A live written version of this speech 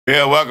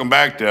Yeah, welcome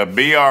back to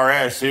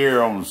BRS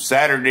here on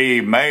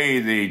Saturday, May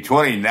the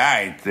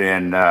 29th.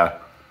 And,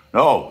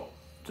 no,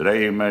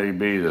 today may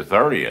be the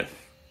 30th.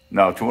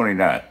 No,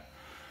 29th.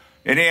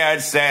 Anyhow,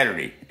 it's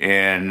Saturday.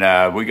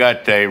 And we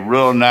got a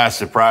real nice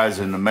surprise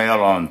in the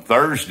mail on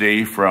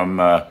Thursday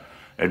from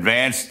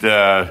Advanced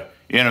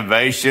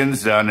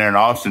Innovations down there in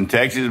Austin,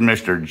 Texas,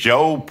 Mr.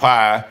 Joe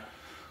Pye.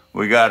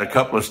 We got a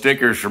couple of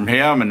stickers from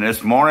him, and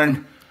this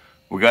morning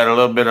we got a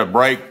little bit of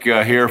break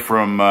here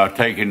from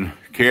taking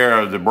care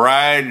of the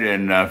bride,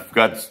 and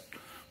got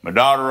my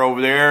daughter over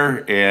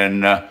there,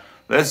 and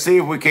let's see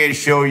if we can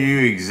show you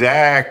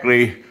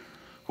exactly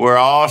where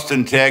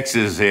Austin,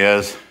 Texas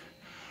is,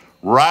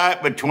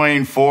 right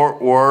between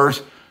Fort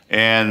Worth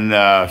and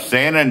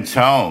San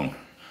Antonio.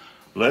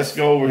 Let's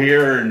go over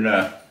here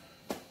and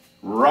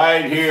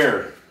right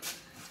here,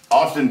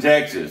 Austin,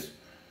 Texas.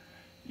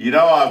 You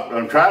know,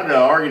 I'm trying to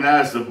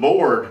organize the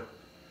board,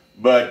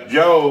 but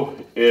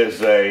Joe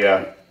is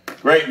a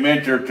great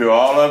mentor to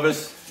all of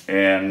us.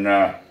 And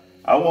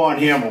I want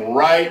him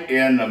right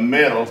in the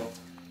middle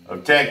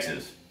of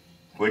Texas,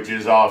 which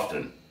is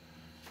Austin.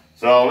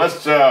 So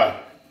let's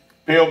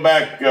peel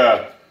back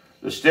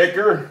the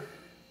sticker.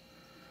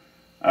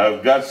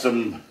 I've got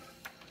some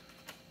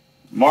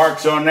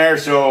marks on there.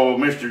 So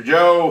Mr.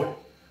 Joe,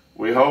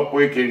 we hope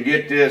we can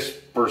get this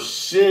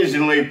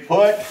precisionally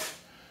put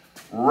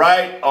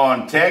right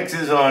on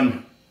Texas.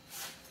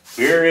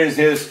 Here is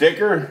his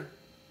sticker.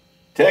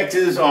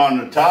 Texas on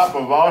the top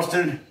of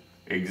Austin.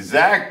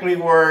 Exactly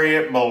where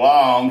it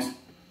belongs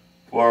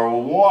for a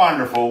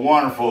wonderful,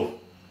 wonderful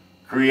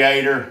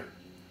creator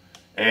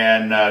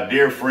and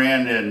dear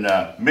friend and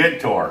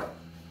mentor.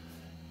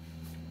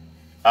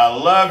 I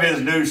love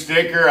his new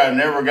sticker. I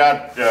never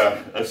got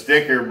a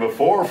sticker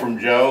before from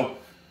Joe,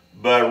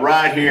 but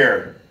right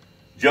here,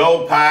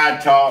 Joe Pye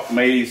taught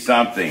me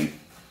something.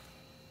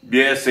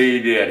 Yes,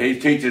 he did. He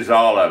teaches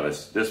all of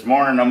us. This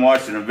morning, I'm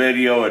watching a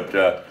video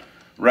at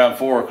around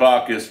 4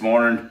 o'clock this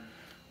morning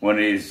when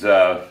he's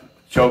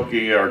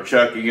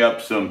chucking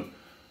up some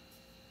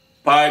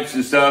pipes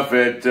and stuff.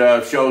 It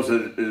shows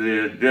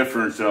the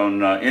difference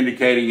on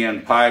indicating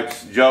in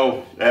pipes.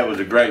 Joe, that was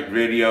a great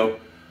video.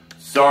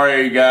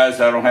 Sorry, guys,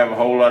 I don't have a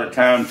whole lot of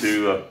time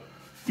to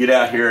get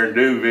out here and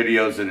do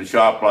videos in the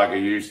shop like I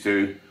used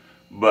to.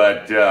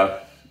 But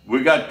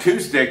we got 2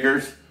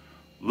 stickers.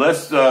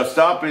 Let's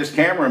stop this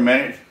camera a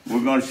minute.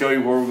 We're going to show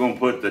you where we're going to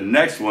put the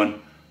next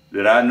one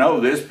that I know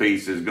this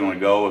piece is going to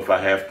go if I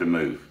have to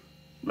move.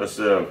 Let's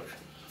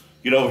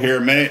get over here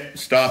a minute,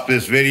 stop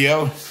this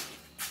video.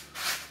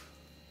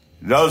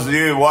 Those of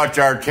you who watch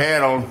our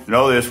channel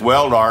know this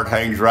weld art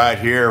hangs right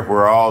here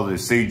where all the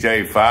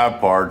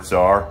CJ5 parts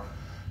are.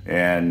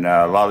 And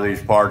a lot of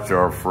these parts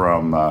are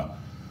from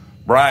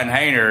Brian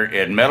Hayner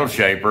at Metal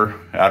Shaper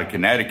out of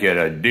Connecticut,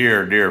 a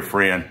dear, dear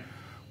friend.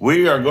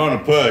 We are going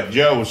to put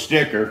Joe's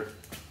sticker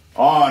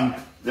on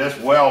this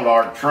weld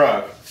art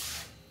truck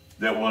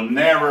that will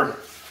never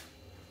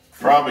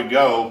probably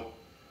go.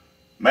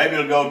 Maybe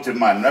it'll go to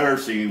my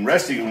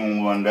resting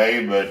home one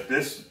day, but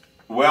this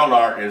weld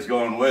art is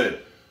going with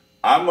it.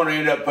 I'm going to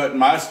end up putting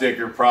my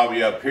sticker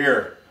probably up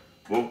here.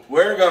 Well,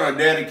 we're going to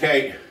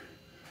dedicate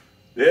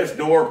this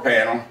door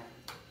panel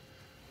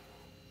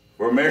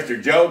for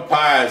Mr. Joe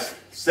Pye's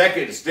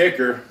second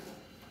sticker.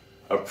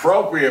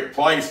 Appropriate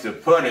place to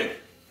put it,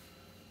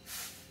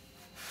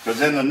 because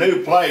in the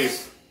new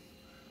place,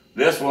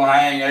 this will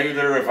hang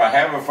either if I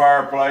have a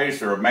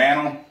fireplace or a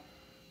mantle,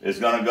 it's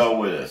going to go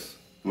with us.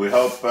 We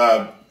hope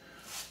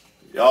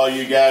all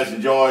you guys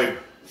enjoy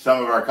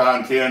some of our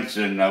contents,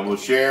 and we'll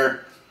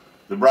share.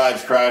 The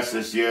bride's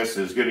crisis, yes,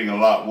 is getting a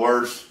lot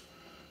worse.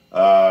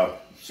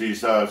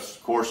 She's,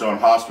 of course, on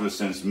hospice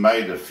since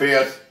May the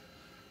 5th.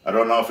 I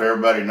don't know if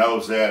everybody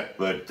knows that,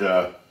 but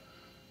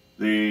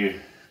the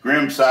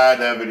grim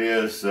side of it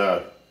is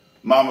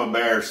Mama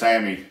Bear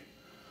Sammy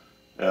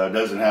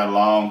doesn't have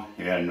long.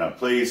 And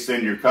please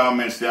send your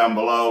comments down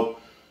below.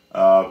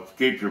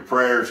 Keep your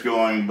prayers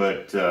going,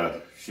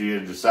 but she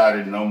had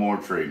decided no more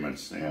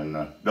treatments, and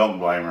don't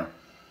blame her.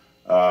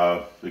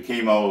 The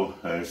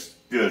chemo has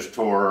just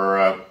tore her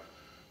up.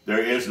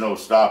 There is no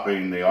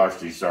stopping the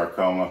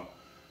osteosarcoma,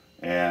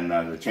 and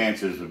the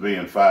chances of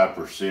being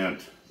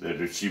 5%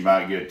 that she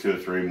might get 2 or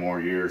 3 more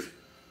years.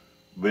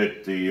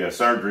 But the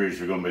surgeries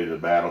are going to be the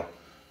battle.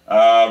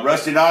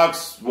 Rusty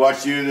Knox,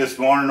 watch you this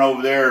morning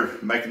over there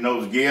making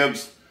those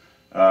gibs.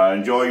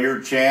 Enjoy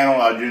your channel.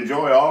 I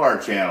enjoy all our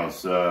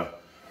channels. You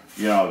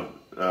know,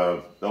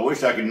 I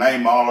wish I could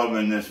name all of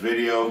them in this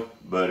video,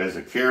 but as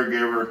a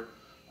caregiver,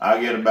 I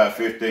get about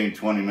 15,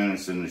 20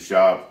 minutes in the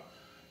shop.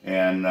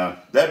 And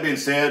that being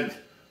said,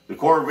 the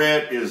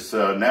Corvette is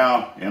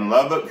now in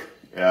Lubbock.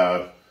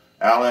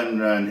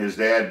 Alan and his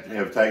dad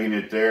have taken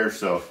it there.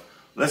 So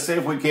let's see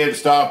if we can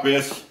stop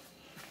this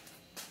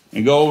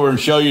and go over and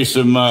show you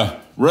some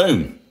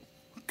room.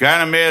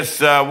 Kind of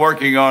miss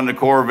working on the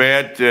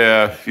Corvette.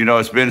 You know,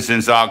 it's been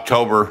since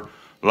October.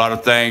 A lot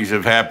of things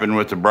have happened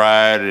with the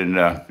bride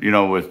and, you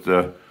know, with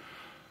the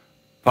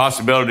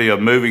possibility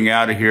of moving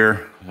out of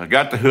here. I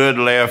got the hood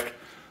left,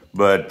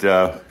 but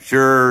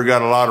sure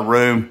got a lot of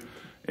room.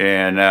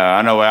 And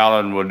I know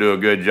Alan will do a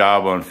good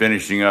job on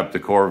finishing up the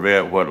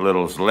Corvette, what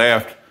little's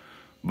left.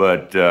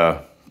 But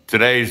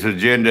today's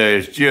agenda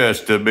is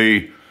just to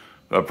be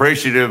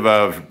appreciative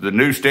of the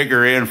new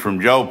sticker in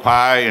from Joe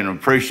Pye, and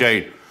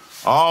appreciate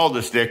all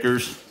the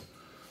stickers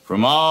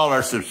from all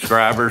our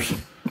subscribers.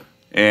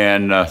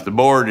 And the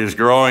board is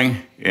growing.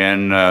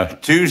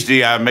 And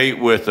Tuesday I meet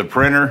with the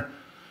printer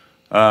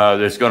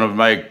that's going to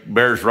make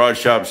Bear's Rod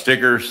Shop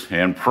stickers,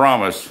 and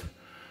promise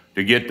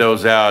to get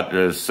those out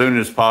as soon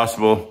as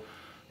possible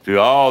to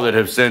all that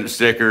have sent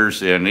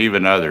stickers and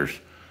even others.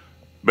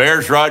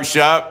 Bear's Rod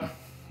Shop,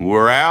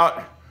 we're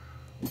out.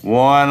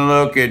 One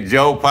look at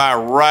Joe Pye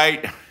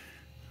right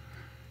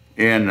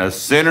in the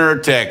center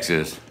of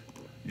Texas.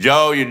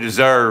 Joe, you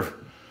deserve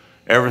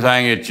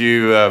everything that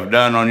you have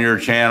done on your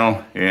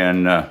channel,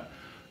 and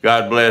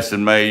God bless,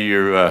 and may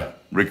you,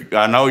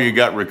 I know you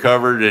got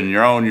recovered and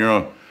you're on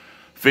your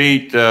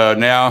feet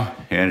now,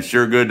 and it's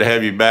sure good to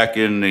have you back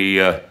in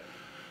the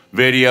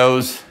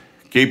videos.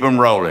 Keep them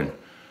rolling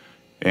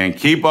and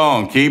keep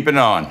on keeping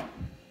on.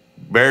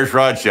 Bear's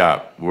Rod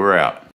Shop, we're out.